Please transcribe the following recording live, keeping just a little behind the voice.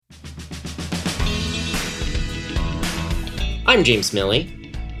I'm James Milley.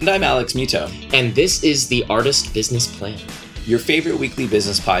 And I'm Alex Muto. And this is the Artist Business Plan, your favorite weekly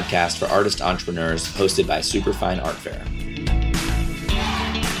business podcast for artist entrepreneurs, hosted by Superfine Art Fair.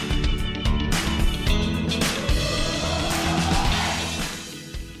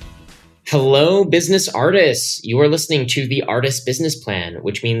 Hello, business artists. You are listening to the Artist Business Plan,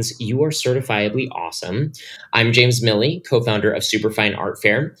 which means you are certifiably awesome. I'm James Milley, co-founder of Superfine Art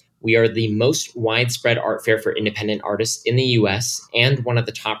Fair. We are the most widespread art fair for independent artists in the US and one of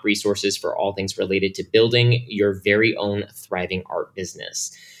the top resources for all things related to building your very own thriving art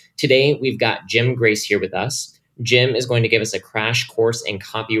business. Today, we've got Jim Grace here with us. Jim is going to give us a crash course in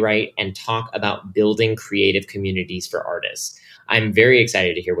copyright and talk about building creative communities for artists. I'm very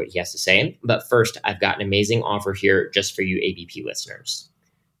excited to hear what he has to say, but first, I've got an amazing offer here just for you ABP listeners.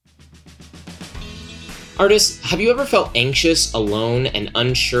 Artists, have you ever felt anxious, alone, and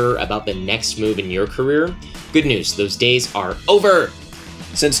unsure about the next move in your career? Good news, those days are over.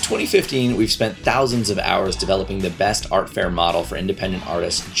 Since 2015, we've spent thousands of hours developing the best art fair model for independent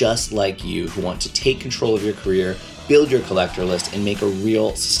artists just like you who want to take control of your career, build your collector list, and make a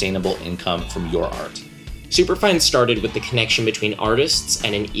real sustainable income from your art. Superfine started with the connection between artists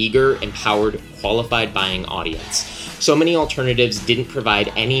and an eager, empowered, qualified buying audience. So many alternatives didn't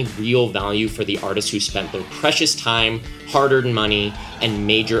provide any real value for the artists who spent their precious time, hard-earned money, and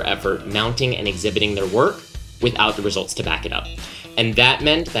major effort mounting and exhibiting their work without the results to back it up. And that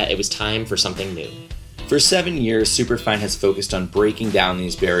meant that it was time for something new. For 7 years, Superfine has focused on breaking down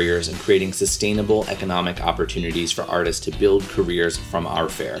these barriers and creating sustainable economic opportunities for artists to build careers from our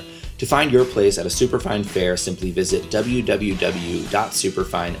fair. To find your place at a Superfine fair, simply visit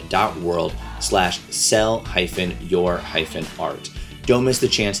www.superfine.world/sell-your-art. Don't miss the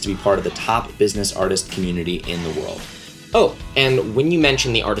chance to be part of the top business artist community in the world. Oh, and when you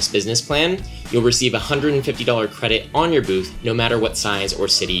mention the Artist Business Plan, you'll receive a $150 credit on your booth, no matter what size or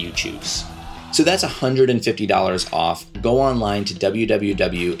city you choose. So that's $150 off. Go online to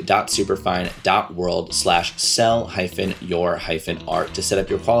www.superfine.world/sell-your-art to set up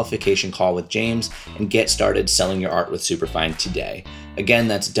your qualification call with James and get started selling your art with Superfine today. Again,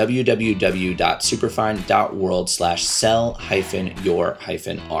 that's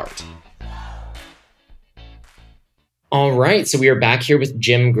www.superfine.world/sell-your-art. All right, so we are back here with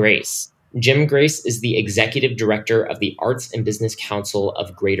Jim Grace. Jim Grace is the Executive Director of the Arts and Business Council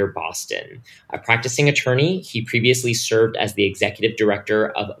of Greater Boston. A practicing attorney, he previously served as the Executive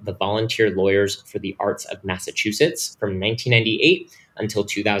Director of the Volunteer Lawyers for the Arts of Massachusetts from 1998 until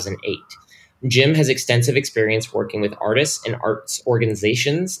 2008. Jim has extensive experience working with artists and arts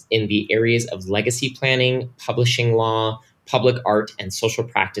organizations in the areas of legacy planning, publishing law, public art, and social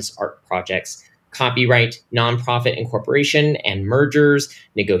practice art projects, copyright, nonprofit incorporation and mergers,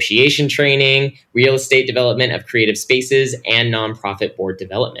 negotiation training, real estate development of creative spaces, and nonprofit board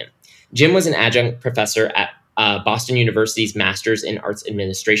development. Jim was an adjunct professor at Boston University's Masters in Arts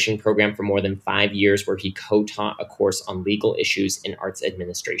Administration program for more than 5 years, where he co-taught a course on legal issues in arts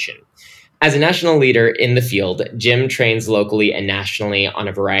administration. As a national leader in the field, Jim trains locally and nationally on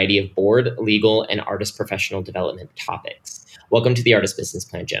a variety of board, legal, and artist professional development topics. Welcome to the Artist Business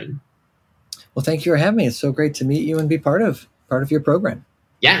Plan, Jim. Well, thank you for having me. It's so great to meet you and be part of your program.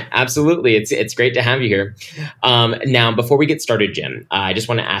 Yeah, absolutely. It's great to have you here. Now, before we get started, Jim, I just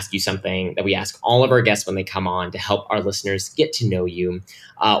want to ask you something that we ask all of our guests when they come on to help our listeners get to know you.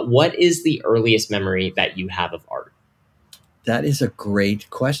 What is the earliest memory that you have of art? That is a great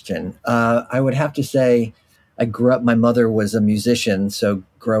question. I would have to say I grew up, my mother was a musician. So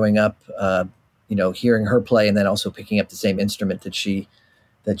growing up, hearing her play and then also picking up the same instrument that she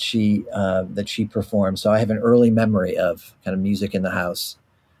performed. So I have an early memory of kind of music in the house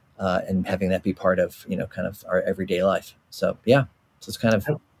and having that be part of, kind of our everyday life. So yeah, so it's kind of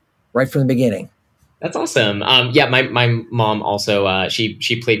right from the beginning. That's awesome. My mom also,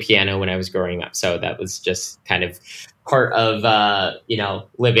 she played piano when I was growing up. So that was just kind of part of,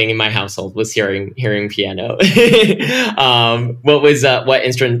 living in my household was hearing piano. What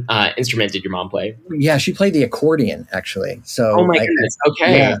instrument did your mom play? Yeah, she played the accordion actually. So oh my goodness.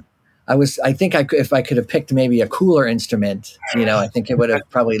 Okay. Yeah, if I could have picked maybe a cooler instrument, I think it would have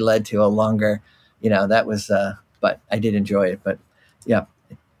probably led to a longer, but I did enjoy it. But yeah,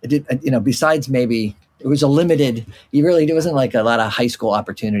 it did, besides maybe it was there wasn't like a lot of high school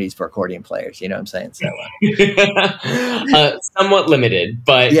opportunities for accordion players. You know what I'm saying? So somewhat limited,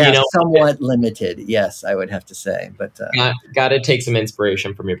 but somewhat limited. Yes, I would have to say, but got to take some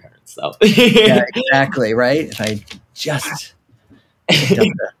inspiration from your parents though. Yeah, exactly. Right. If I just picked up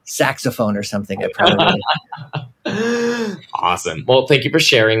the saxophone or something, I probably Awesome. Well, thank you for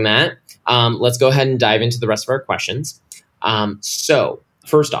sharing that. Let's go ahead and dive into the rest of our questions. So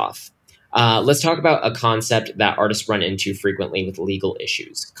first off, let's talk about a concept that artists run into frequently with legal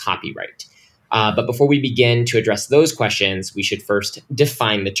issues: copyright. But before we begin to address those questions, we should first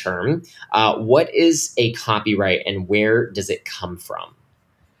define the term. What is a copyright and where does it come from?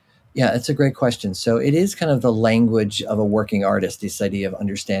 Yeah, it's a great question. So it is kind of the language of a working artist, this idea of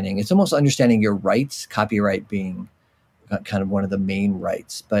understanding. It's almost understanding your rights, copyright being kind of one of the main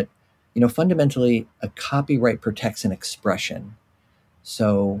rights. But, fundamentally, a copyright protects an expression.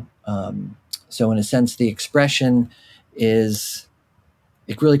 So in a sense, the expression is,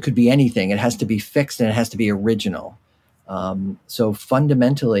 it really could be anything. It has to be fixed and it has to be original. So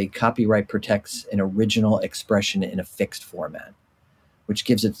fundamentally, copyright protects an original expression in a fixed format, which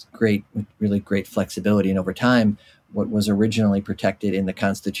gives it really great flexibility. And over time, what was originally protected in the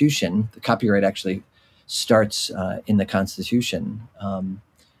Constitution, the copyright actually starts in the Constitution,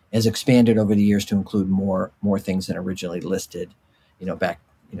 has expanded over the years to include more things than originally listed, back,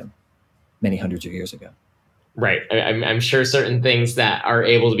 many hundreds of years ago. Right. I'm sure certain things that are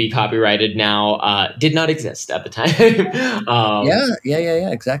able to be copyrighted now did not exist at the time. Yeah,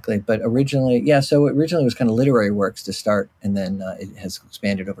 exactly. But originally, so originally it was kind of literary works to start, and then it has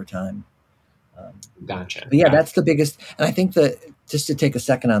expanded over time. Gotcha. But that's the biggest. And I think that, just to take a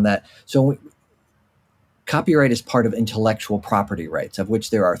second on that, so copyright is part of intellectual property rights, of which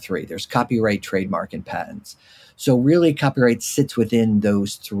there are three. There's copyright, trademark, and patents. So really, copyright sits within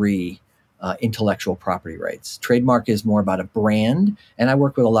those three intellectual property rights. Trademark is more about a brand, and I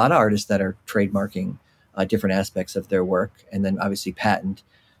work with a lot of artists that are trademarking different aspects of their work. And then obviously patent,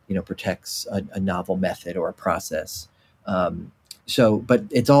 protects a novel method or a process. But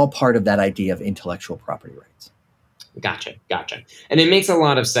it's all part of that idea of intellectual property rights. Gotcha. And it makes a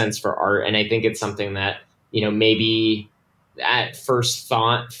lot of sense for art, and I think it's something that, maybe at first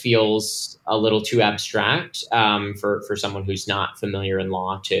thought feels a little too abstract for someone who's not familiar in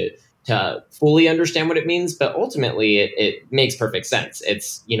law to fully understand what it means. But ultimately, it makes perfect sense.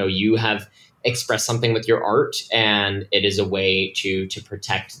 It's, you have expressed something with your art, and it is a way to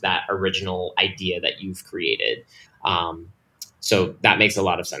protect that original idea that you've created. So that makes a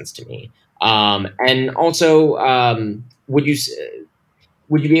lot of sense to me. And also, would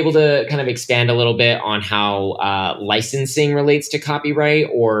you be able to kind of expand a little bit on how licensing relates to copyright,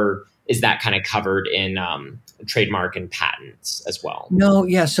 or is that kind of covered in trademark and patents as well? No,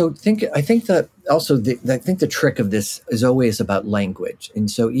 yeah. So I think the trick of this is always about language. And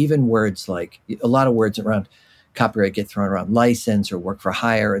so even words like, a lot of words around copyright get thrown around: license or work for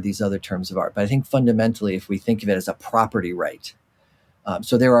hire or these other terms of art. But I think fundamentally, if we think of it as a property right,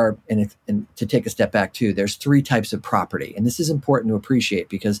 so there are, and to take a step back too, there's three types of property. And this is important to appreciate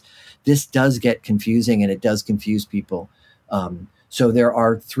because this does get confusing and it does confuse people. So there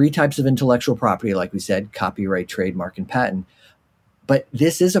are three types of intellectual property, like we said: copyright, trademark, and patent. But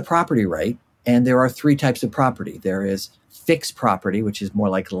this is a property right. And there are three types of property. There is fixed property, which is more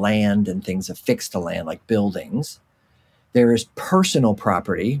like land and things affixed to land, like buildings. There is personal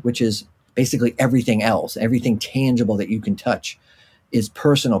property, which is basically everything else, everything tangible that you can touch is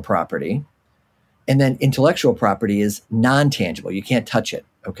personal property. And then intellectual property is non-tangible. You can't touch it.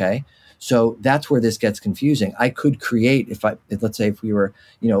 Okay. So that's where this gets confusing. I could create, let's say if we were,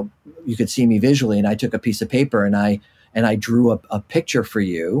 you could see me visually and I took a piece of paper and I drew a picture for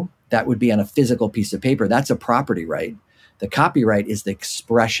you, that would be on a physical piece of paper. That's a property right. The copyright is the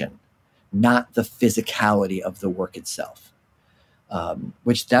expression, not the physicality of the work itself.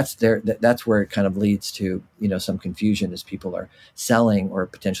 Which that's where it kind of leads to, some confusion as people are selling or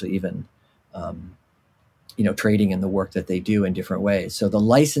potentially even, trading in the work that they do in different ways. So the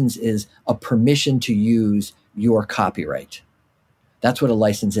license is a permission to use your copyright. That's what a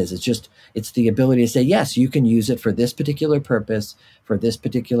license is. It's the ability to say, yes, you can use it for this particular purpose, for this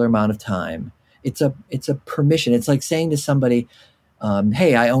particular amount of time. It's a permission. It's like saying to somebody,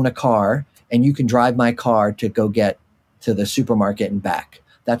 hey, I own a car and you can drive my car to go get to the supermarket and back.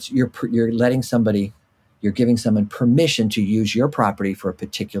 That's you're giving someone permission to use your property for a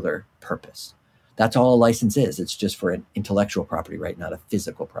particular purpose. That's all a license is. It's just for an intellectual property right, not a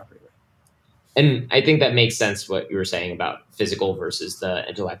physical property right. And I think that makes sense what you were saying about physical versus the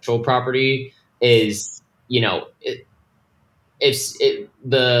intellectual property is, if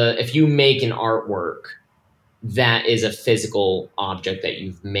you make an artwork, that is a physical object that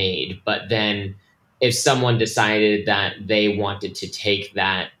you've made, but then if someone decided that they wanted to take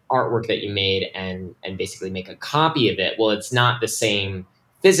that artwork that you made and basically make a copy of it, well, it's not the same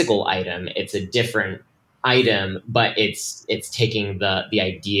physical item. It's a different item, but it's taking the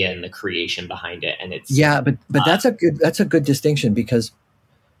idea and the creation behind it. And it's but that's a good distinction, because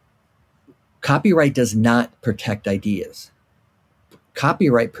Copyright does not protect ideas.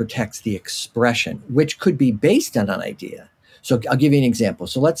 Copyright protects the expression, which could be based on an idea. So I'll give you an example.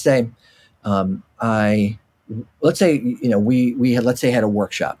 So let's say let's say had a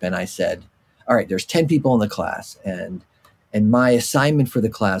workshop, and I said, all right, there's 10 people in the class, and my assignment for the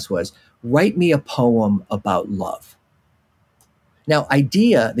class was write me a poem about love. Now,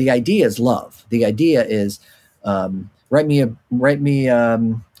 the idea is love. The idea is write me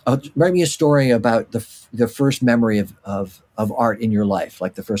a story about the first memory of art in your life,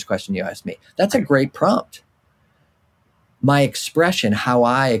 like the first question you asked me. That's a great prompt. My expression, how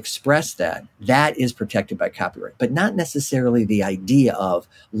I express that is protected by copyright, but not necessarily the idea of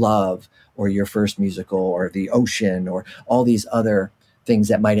love or your first musical or the ocean or all these other things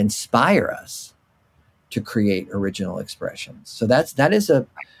that might inspire us to create original expressions. So that's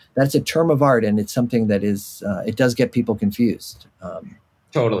a term of art, and it's something that is it does get people confused.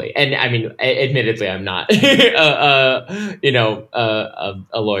 Totally. And I mean, admittedly, I'm not, a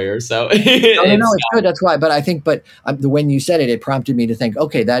lawyer. So no, it's good. That's why. But I think, when you said it, it prompted me to think,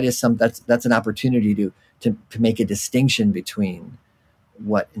 okay, that's an opportunity to make a distinction between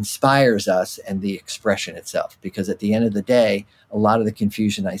what inspires us and the expression itself. Because at the end of the day, a lot of the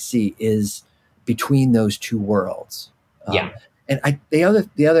confusion I see is between those two worlds. Yeah. And the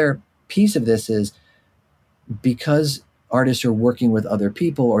other piece of this is because artists are working with other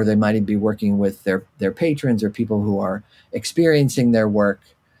people, or they might be working with their patrons or people who are experiencing their work.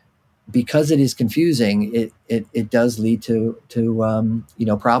 Because it is confusing, it does lead to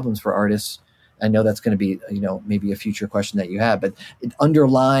problems for artists. I know that's going to be maybe a future question that you have, but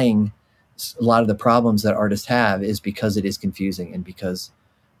underlying a lot of the problems that artists have is because it is confusing and because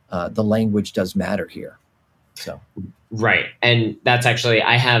the language does matter here. So right, and that's actually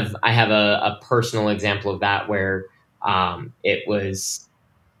I have a personal example of that where it was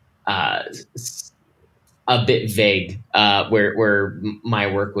a bit vague, where my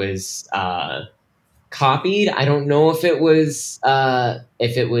work was copied. I don't know if it was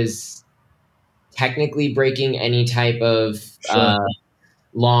technically breaking any type of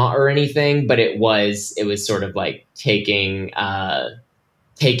law or anything, but it was sort of like taking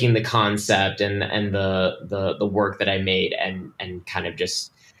the concept and the work that I made and kind of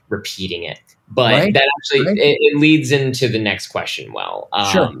just repeating it. But right. that actually it leads into the next question.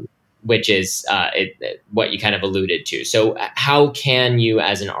 Which is what you kind of alluded to. So how can you,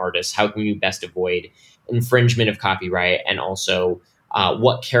 as an artist, how can you best avoid infringement of copyright, and also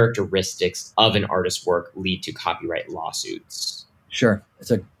what characteristics of an artist's work lead to copyright lawsuits? Sure,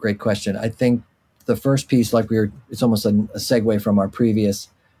 it's a great question. I think the first piece, it's almost a segue from our previous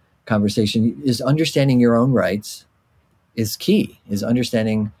conversation, is understanding your own rights is key, is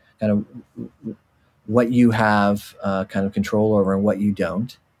understanding kind of what you have kind of control over and what you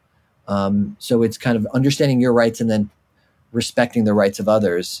don't. So it's kind of understanding your rights and then respecting the rights of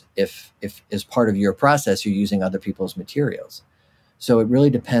others if as part of your process you're using other people's materials. So it really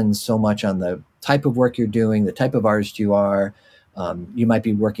depends so much on the type of work you're doing, the type of artist you are. You might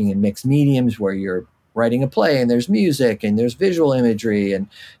be working in mixed mediums where you're writing a play and there's music and there's visual imagery and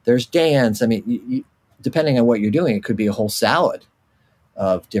there's dance. I mean, depending on what you're doing, it could be a whole salad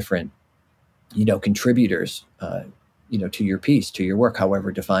of different, contributors, to your piece, to your work,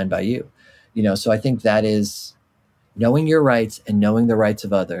 however defined by you. So I think that is knowing your rights and knowing the rights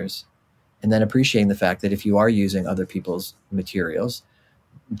of others, and then appreciating the fact that if you are using other people's materials,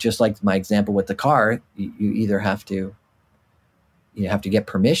 just like my example with the car, you either have to get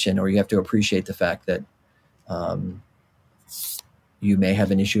permission, or you have to appreciate the fact that you may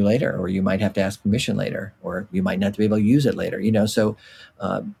have an issue later, or you might have to ask permission later, or you might not be able to use it later. So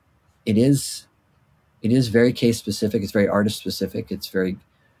it is very case specific. It's very artist specific. It's very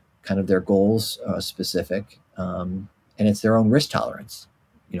kind of their goals specific, and it's their own risk tolerance,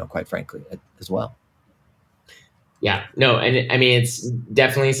 quite frankly, as well. Yeah, no, and I mean, it's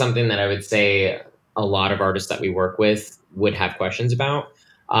definitely something that I would say a lot of artists that we work with would have questions about.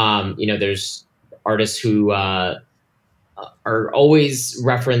 There's artists who are always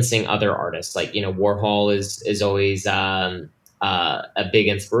referencing other artists, like Warhol is always a big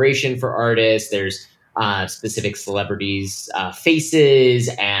inspiration for artists. There's specific celebrities' faces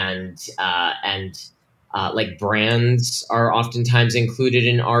and like brands are oftentimes included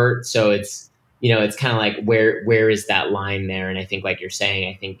in art. So it's kind of like where is that line there? And I think, like you're saying,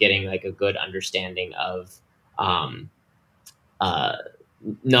 I think getting like a good understanding of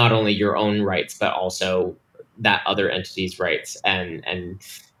not only your own rights, but also that other entity's rights and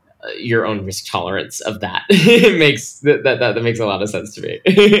your own risk tolerance of that makes that makes a lot of sense to me.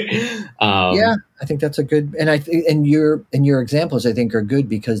 Yeah, I think that's a good, and and your examples I think are good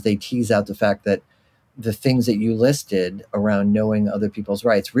because they tease out the fact that the things that you listed around knowing other people's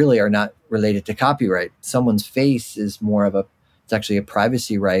rights really are not related to copyright. Someone's face is more of it's actually a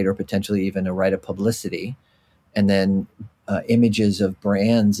privacy right or potentially even a right of publicity. And then images of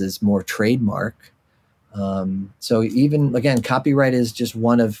brands is more trademark. So even, again, copyright is just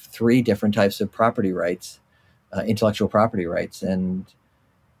one of three different types of property rights, intellectual property rights. And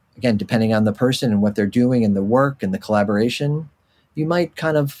again, depending on the person and what they're doing and the work and the collaboration, you might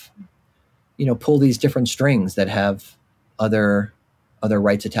kind of pull these different strings that have other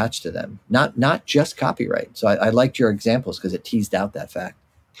rights attached to them, not just copyright. So I liked your examples because it teased out that fact.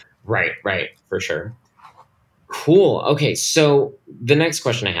 Right, for sure. Cool. Okay, so the next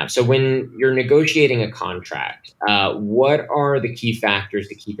question I have. So when you're negotiating a contract, what are the key factors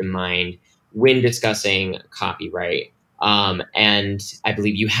to keep in mind when discussing copyright? And I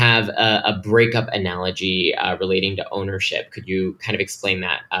believe you have a breakup analogy relating to ownership. Could you kind of explain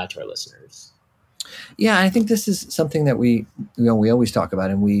that to our listeners? Yeah, I think this is something that we always talk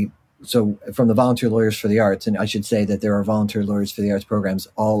about, and so from the Volunteer Lawyers for the Arts, and I should say that there are Volunteer Lawyers for the Arts programs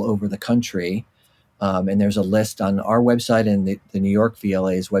all over the country, and there's a list on our website and the New York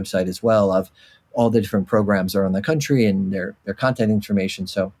VLA's website as well of all the different programs around the country and their contact information.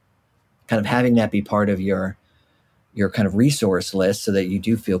 So, kind of having that be part of your kind of resource list so that you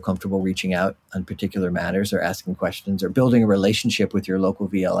do feel comfortable reaching out on particular matters or asking questions or building a relationship with your local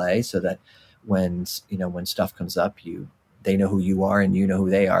VLA so that when stuff comes up, they know who you are and you know who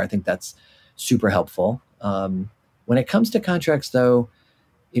they are. I think that's super helpful. When it comes to contracts, though,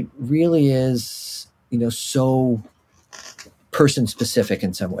 it really is, so person specific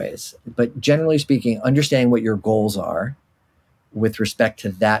in some ways. But generally speaking, understanding what your goals are with respect to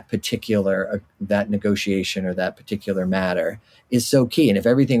that particular that negotiation or that particular matter is so key. And if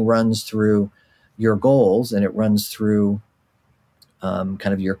everything runs through your goals and it runs through kind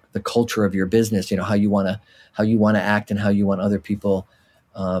of the culture of your business, how you want to act and how you want other people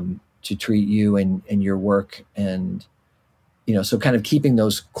to treat you and your work, and so kind of keeping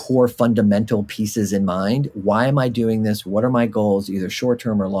those core fundamental pieces in mind. Why am I doing this? What are my goals, either short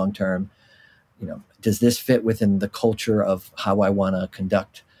term or long term? Does this fit within the culture of how I want to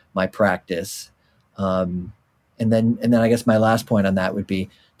conduct my practice? And then I guess my last point on that would be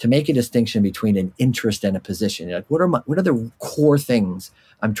to make a distinction between an interest and a position. Like, what are the core things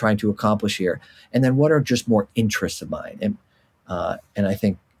I'm trying to accomplish here? And then what are just more interests of mine? And I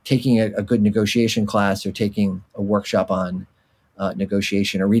think taking a good negotiation class or taking a workshop on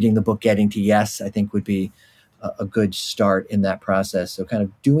negotiation or reading the book Getting to Yes, I think would be a good start in that process. So kind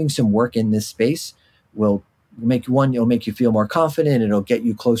of doing some work in this space it'll make you feel more confident. It'll get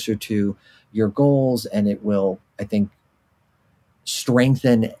you closer to your goals, and it will, I think,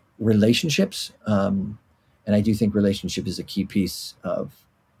 strengthen relationships. And I do think relationship is a key piece of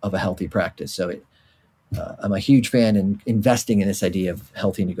a healthy practice. So I'm a huge fan in investing in this idea of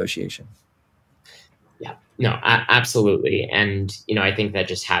healthy negotiation. Yeah, no, absolutely. And, I think that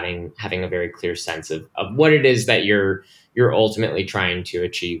just having a very clear sense of what it is that you're ultimately trying to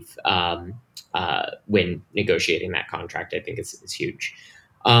achieve when negotiating that contract, I think is huge.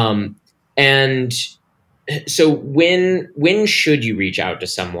 And so when should you reach out to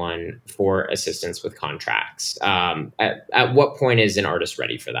someone for assistance with contracts? At what point is an artist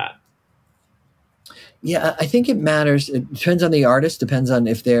ready for that? Yeah, I think it matters. It depends on the artist, depends on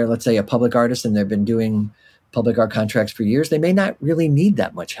if they're, let's say, a public artist and they've been doing public art contracts for years. They may not really need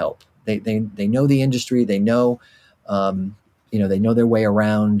that much help. They know the industry. They know, they know their way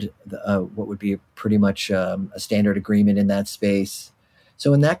around what would be pretty much a standard agreement in that space.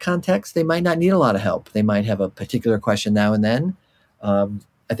 So in that context, they might not need a lot of help. They might have a particular question now and then.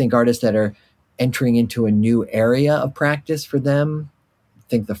 I think artists that are entering into a new area of practice for them, I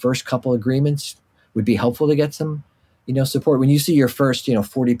think the first couple agreements would be helpful to get some, support. When you see your first,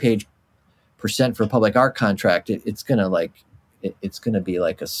 40-page % for a public art contract, it's gonna be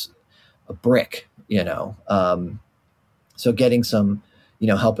like a brick, So getting some,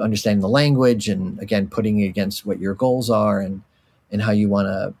 help understanding the language, and again, putting it against what your goals are and how you want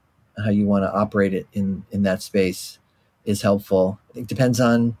to operate it in that space is helpful. It depends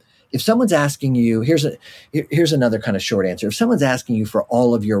on if someone's asking you. Here's another kind of short answer. If someone's asking you for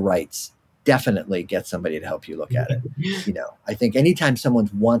all of your rights, definitely get somebody to help you look at it. I think anytime someone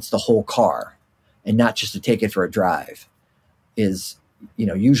wants the whole car and not just to take it for a drive is,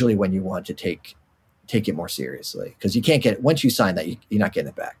 usually when you want to take it more seriously, because you can't get it once you sign that, you're not getting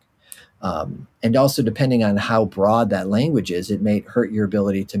it back. And also, depending on how broad that language is, it may hurt your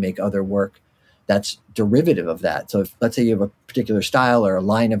ability to make other work that's derivative of that. So if, let's say you have a particular style or a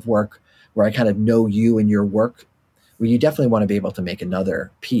line of work where I kind of know you and your work, well, you definitely want to be able to make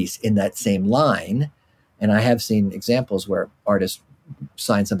another piece in that same line. And I have seen examples where artists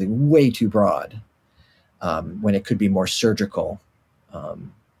sign something way too broad when it could be more surgical,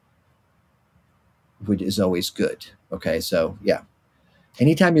 which is always good. Okay, so yeah,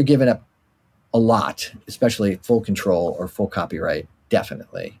 anytime you're giving up a lot, especially full control or full copyright,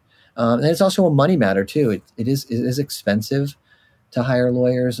 definitely. And it's also a money matter too. It is expensive to hire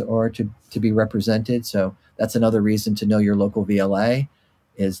lawyers or to be represented. So that's another reason to know your local VLA,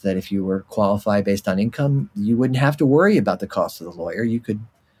 is that if you were qualified based on income, you wouldn't have to worry about the cost of the lawyer. You could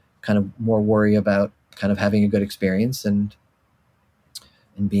kind of more worry about kind of having a good experience and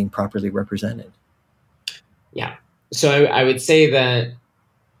being properly represented. Yeah. So I would say that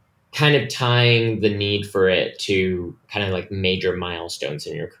kind of tying the need for it to kind of like major milestones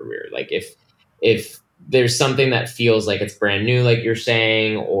in your career. Like if there's something that feels like it's brand new, like you're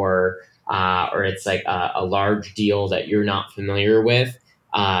saying, or it's like a large deal that you're not familiar with,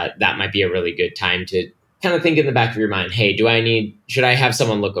 that might be a really good time to kind of think in the back of your mind, hey, should I have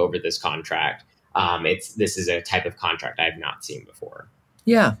someone look over this contract? This is a type of contract I've not seen before.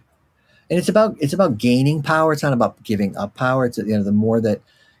 Yeah. And it's about gaining power. It's not about giving up power. It's, the more that,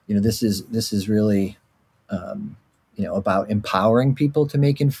 this is really, about empowering people to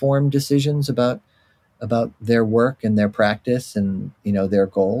make informed decisions about their work and their practice and, their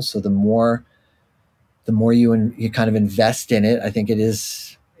goals. So the more you kind of invest in it, I think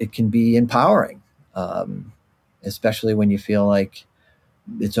it can be empowering, especially when you feel like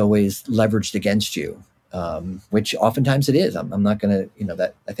it's always leveraged against you, which oftentimes it is. I'm not going to,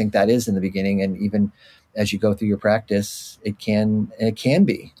 that I think that is in the beginning. And even as you go through your practice, it can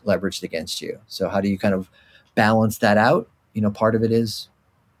be leveraged against you. So how do you kind of balance that out? Part of it is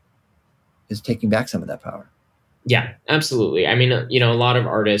taking back some of that power. Yeah, absolutely. I mean, a lot of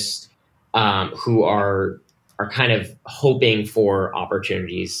artists who are kind of hoping for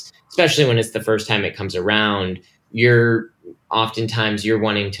opportunities, especially when it's the first time it comes around, oftentimes you're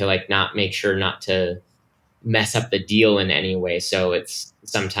wanting to like not to mess up the deal in any way. So it's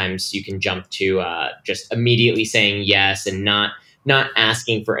sometimes you can jump to just immediately saying yes and not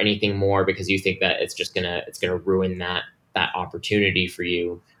asking for anything more because you think that it's gonna ruin that opportunity for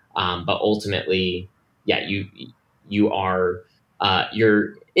you. But ultimately, yeah, you are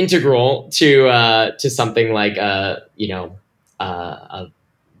you're integral to something like a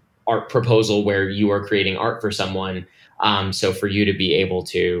art proposal where you are creating art for someone. So for you to be able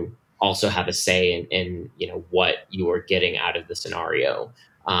to also have a say in what you are getting out of the scenario,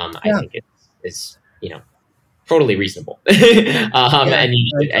 I think it's totally reasonable. And you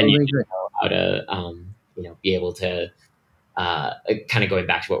know how to be able to kind of going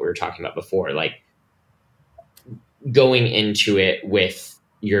back to what we were talking about before, like going into it with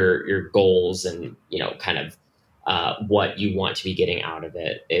your goals and kind of what you want to be getting out of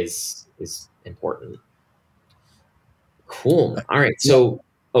it is important. Cool. All right. So,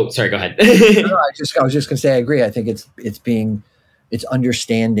 sorry, go ahead. No, I was just going to say, I agree. I think it's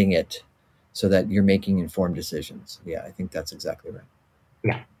understanding it so that you're making informed decisions. Yeah, I think that's exactly right.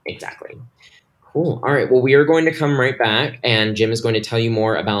 Yeah, exactly. Cool. All right. Well, we are going to come right back, and Jim is going to tell you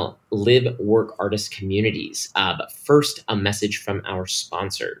more about Live Work Artist communities. But first, a message from our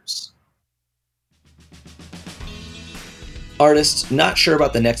sponsors. Artists, not sure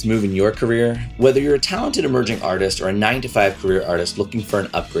about the next move in your career? Whether you're a talented emerging artist or a 9-to-5 career artist looking for an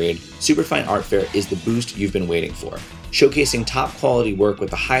upgrade, Superfine Art Fair is the boost you've been waiting for. Showcasing top quality work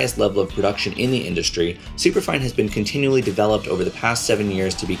with the highest level of production in the industry, Superfine has been continually developed over the past 7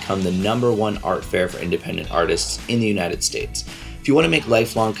 years to become the #1 art fair for independent artists in the United States. If you want to make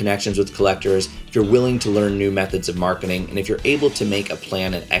lifelong connections with collectors, if you're willing to learn new methods of marketing, and if you're able to make a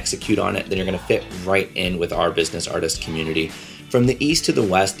plan and execute on it, then you're going to fit right in with our business artist community. From the east to the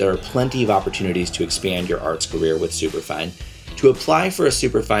west, there are plenty of opportunities to expand your arts career with Superfine. To apply for a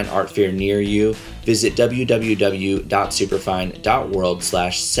Superfine art fair near you, visit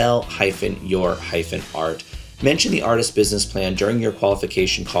www.superfine.world/sell-your-art. Mention the artist business plan during your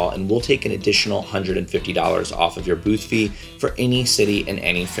qualification call and we'll take an additional $150 off of your booth fee for any city and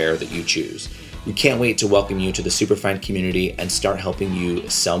any fair that you choose. We can't wait to welcome you to the Superfine community and start helping you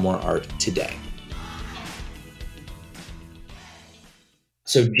sell more art today.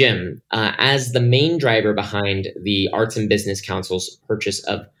 So Jim, as the main driver behind the Arts and Business Council's purchase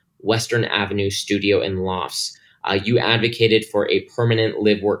of Western Avenue Studio and Lofts, you advocated for a permanent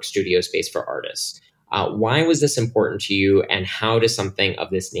live-work studio space for artists. Why was this important to you, and how does something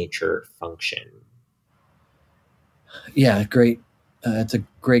of this nature function? Yeah, great. It's a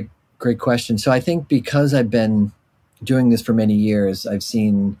great question. So I think because I've been doing this for many years, I've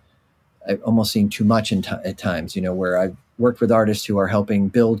seen I've almost seen too much at times, where I've worked with artists who are helping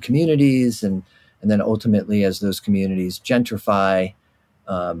build communities, and then ultimately, as those communities gentrify,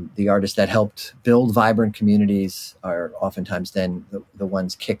 the artists that helped build vibrant communities are oftentimes then the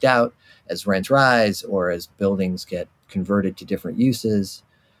ones kicked out as rents rise or as buildings get converted to different uses.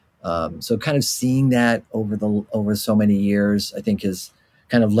 So kind of seeing that over so many years, I think has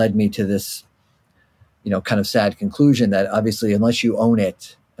kind of led me to this, kind of sad conclusion that obviously, unless you own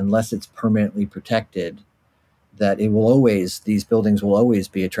it, unless it's permanently protected, that these buildings will always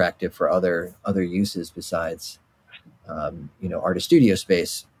be attractive for other uses besides, artist studio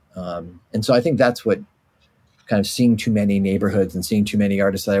space. And so I think that's what kind of seeing too many neighborhoods and seeing too many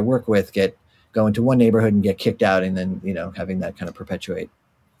artists that I work with go into one neighborhood and get kicked out, and then, having that kind of perpetuate.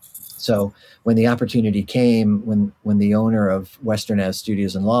 So when the opportunity came, when the owner of Western Ave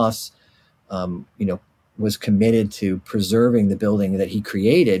Studios and Lofts, was committed to preserving the building that he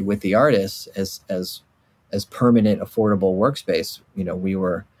created with the artists as permanent, affordable workspace,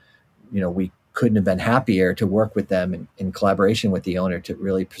 we couldn't have been happier to work with them in collaboration with the owner to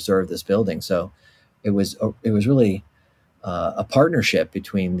really preserve this building. So it was really a partnership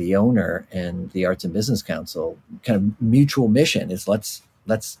between the owner and the Arts and Business Council. Kind of mutual mission is let's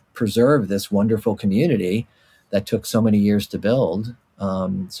preserve this wonderful community that took so many years to build,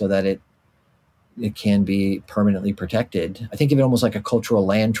 so that it can be permanently protected. I think of it almost like a cultural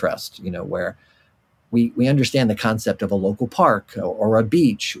land trust, where we understand the concept of a local park or a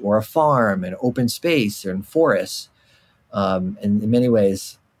beach or a farm and open space and forests. And in many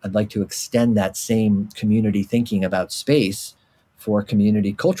ways, I'd like to extend that same community thinking about space for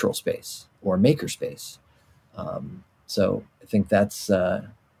community cultural space or maker space. So I think it's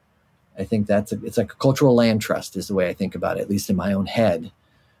like a cultural land trust is the way I think about it, at least in my own head.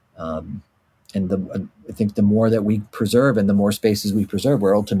 And I think the more that we preserve and the more spaces we preserve,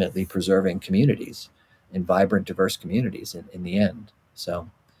 we're ultimately preserving communities and vibrant, diverse communities in the end. So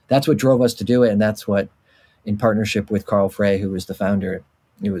that's what drove us to do it. And that's what, in partnership with Carl Frey, who was the founder,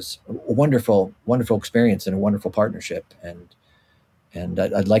 it was a wonderful, wonderful experience and a wonderful partnership. And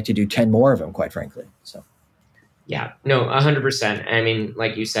I'd like to do 10 more of them, quite frankly. So. Yeah, no, 100%. I mean,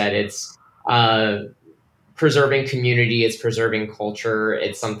 like you said, it's preserving community, it's preserving culture.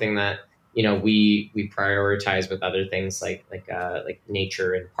 It's something that, we prioritize with other things like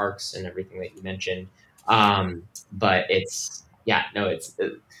nature and parks and everything that you mentioned. But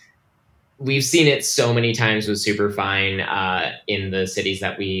we've seen it so many times with Superfine in the cities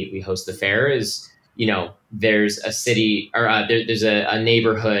that we host the fair. Is, there's a city or there's a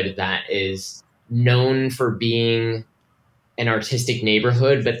neighborhood that is known for being an artistic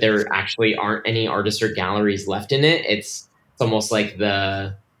neighborhood, but there actually aren't any artists or galleries left in it. It's almost like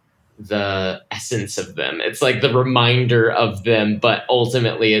the essence of them. It's like the reminder of them, but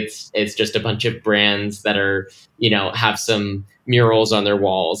ultimately it's just a bunch of brands that are, have some murals on their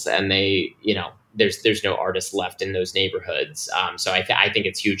walls, and they, there's no artists left in those neighborhoods. So I think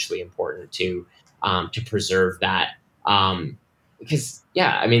it's hugely important to preserve that. Because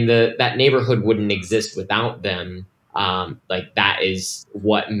that neighborhood wouldn't exist without them. Like that is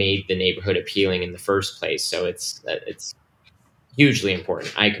what made the neighborhood appealing in the first place. So it's hugely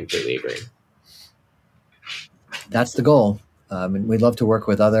important. I completely agree. That's the goal. And we'd love to work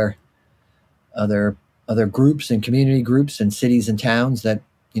with other groups and community groups and cities and towns that,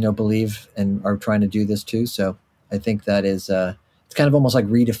 believe and are trying to do this too. So I think that is, it's kind of almost like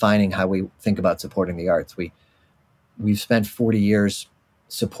redefining how we think about supporting the arts. We've spent 40 years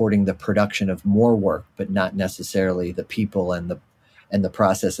supporting the production of more work, but not necessarily the people and the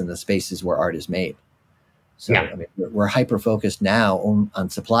process and the spaces where art is made. So yeah. I mean, we're hyper focused now on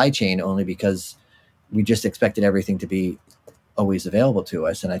supply chain only because we just expected everything to be always available to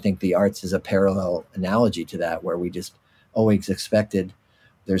us. And I think the arts is a parallel analogy to that, where we just always expected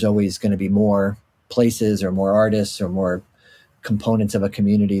there's always going to be more places or more artists or more components of a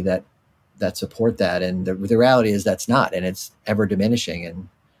community that support that. And the reality is that's not, and it's ever diminishing. And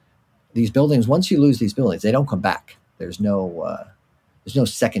these buildings, once you lose these buildings, they don't come back. There's no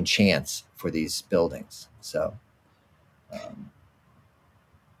second chance for these buildings. So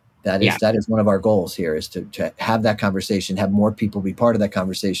that is one of our goals here, is to have that conversation, have more people be part of that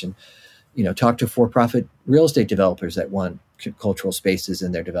conversation, talk to for-profit real estate developers that want cultural spaces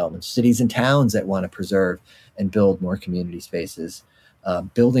in their developments, cities and towns that want to preserve and build more community spaces,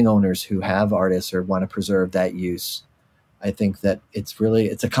 building owners who have artists or want to preserve that use. I think that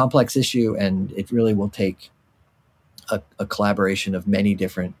it's a complex issue, and it really will take a collaboration of many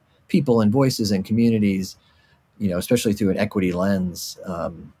different people and voices and communities, especially through an equity lens.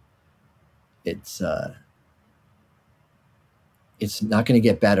 it's not going to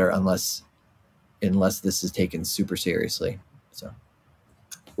get better unless this is taken super seriously. So.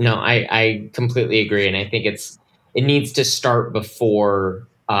 No, I completely agree. And I think it needs to start before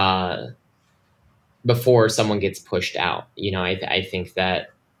someone gets pushed out. I think that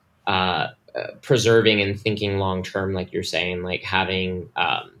preserving and thinking long-term, like you're saying, like having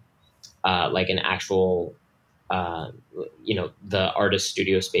like an actual, the artist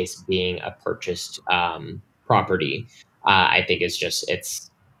studio space being a purchased property, I think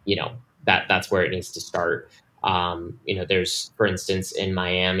that's where it needs to start. There's, for instance, in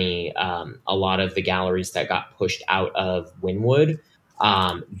Miami, a lot of the galleries that got pushed out of Wynwood,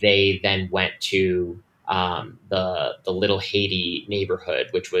 they then went to the Little Haiti neighborhood,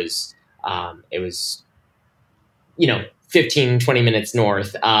 which was, it was, 15, 20 minutes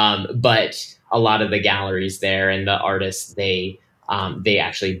north. But a lot of the galleries there and the artists, they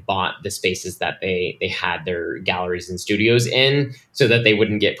actually bought the spaces that they had their galleries and studios in so that they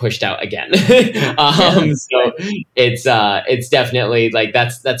wouldn't get pushed out again. So it's definitely like,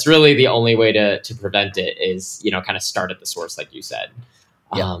 that's really the only way to prevent it is, kind of start at the source, like you said.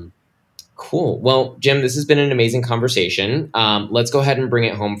 Yeah. Cool. Well, Jim, this has been an amazing conversation. Let's go ahead and bring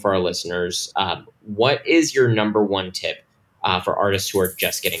it home for our listeners. What is your number one tip for artists who are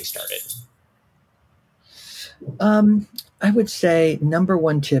just getting started? I would say number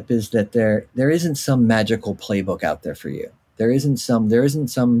one tip is that there isn't some magical playbook out there for you. There isn't some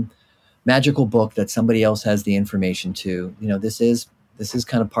magical book that somebody else has the information to. This is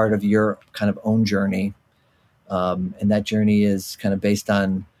kind of part of your kind of own journey. And that journey is kind of based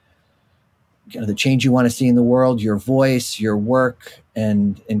on the change you want to see in the world, your voice, your work,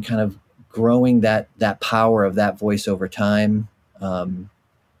 and kind of growing that power of that voice over time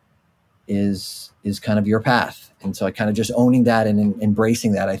is kind of your path. And so I kind of just owning that and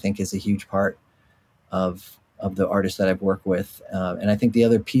embracing that, I think, is a huge part of the artists that I've worked with. And I think the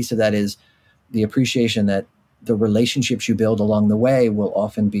other piece of that is the appreciation that the relationships you build along the way will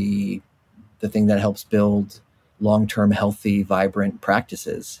often be the thing that helps build long-term, healthy, vibrant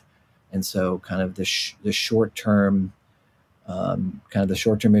practices. And so kind of the short-term,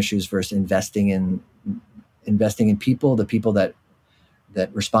 issues versus investing in people, the people that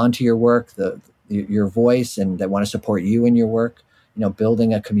respond to your work, your voice, and that want to support you in your work.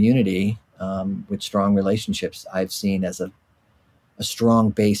 Building a community with strong relationships, I've seen as a strong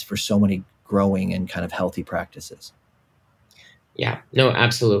base for so many growing and kind of healthy practices. Yeah, no,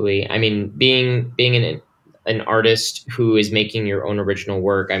 absolutely. I mean, being an artist who is making your own original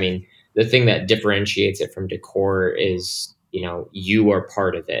work, I mean, the thing that differentiates it from decor is, you are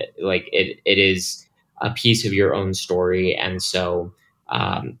part of it. Like it is a piece of your own story. And so,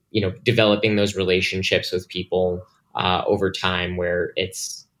 developing those relationships with people over time where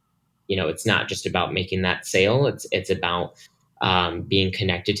it's not just about making that sale. It's about being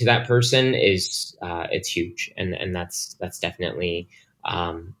connected to that person it's huge. And that's definitely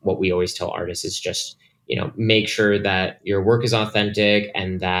what we always tell artists is just, make sure that your work is authentic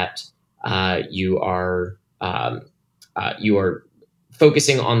and that you are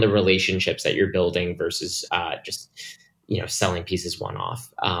focusing on the relationships that you're building versus just, selling pieces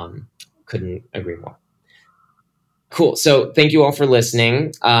one-off. Couldn't agree more. Cool. So thank you all for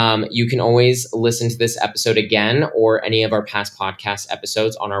listening. You can always listen to this episode again or any of our past podcast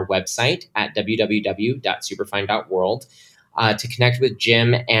episodes on our website at www.superfine.world. To connect with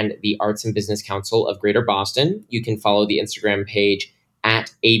Jim and the Arts and Business Council of Greater Boston, you can follow the Instagram page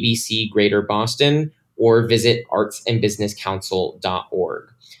at ABC Greater Boston or visit artsandbusinesscouncil.org.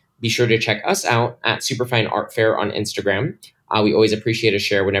 Be sure to check us out at Superfine Art Fair on Instagram. We always appreciate a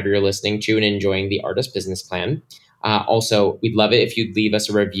share whenever you're listening to and enjoying the Artist Business Plan. Also, we'd love it if you'd leave us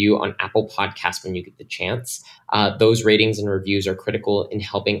a review on Apple Podcasts when you get the chance. Those ratings and reviews are critical in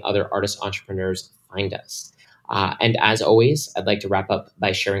helping other artist entrepreneurs find us. And as always, I'd like to wrap up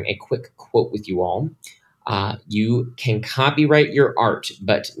by sharing a quick quote with you all. You can copyright your art,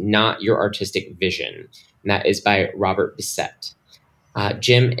 but not your artistic vision. And that is by Robert Bissett.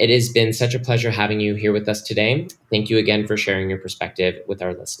 Jim, it has been such a pleasure having you here with us today. Thank you again for sharing your perspective with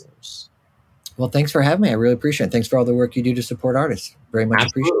our listeners. Well, thanks for having me. I really appreciate it. Thanks for all the work you do to support artists. Very much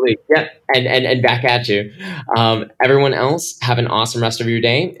Absolutely. appreciate it. Yeah, and back at you. Everyone else, have an awesome rest of your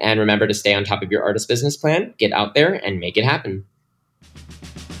day. And remember to stay on top of your artist business plan, get out there and make it happen.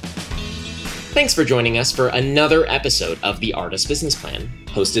 Thanks for joining us for another episode of The Artist Business Plan.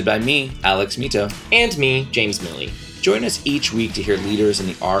 Hosted by me, Alex Mito. And me, James Milley. Join us each week to hear leaders in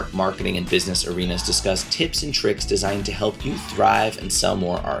the art, marketing, and business arenas discuss tips and tricks designed to help you thrive and sell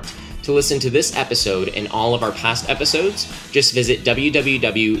more art. To listen to this episode and all of our past episodes, just visit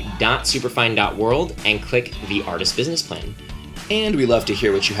www.superfine.world and click The Artist Business Plan. And we love to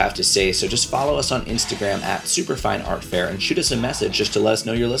hear what you have to say, so just follow us on Instagram at Superfine Art Fair and shoot us a message just to let us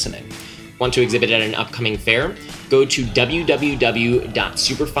know you're listening. Want to exhibit at an upcoming fair? Go to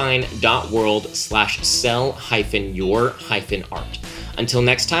www.superfine.world/sell-your-art. Until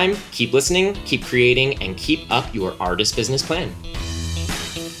next time, keep listening, keep creating, and keep up your artist business plan.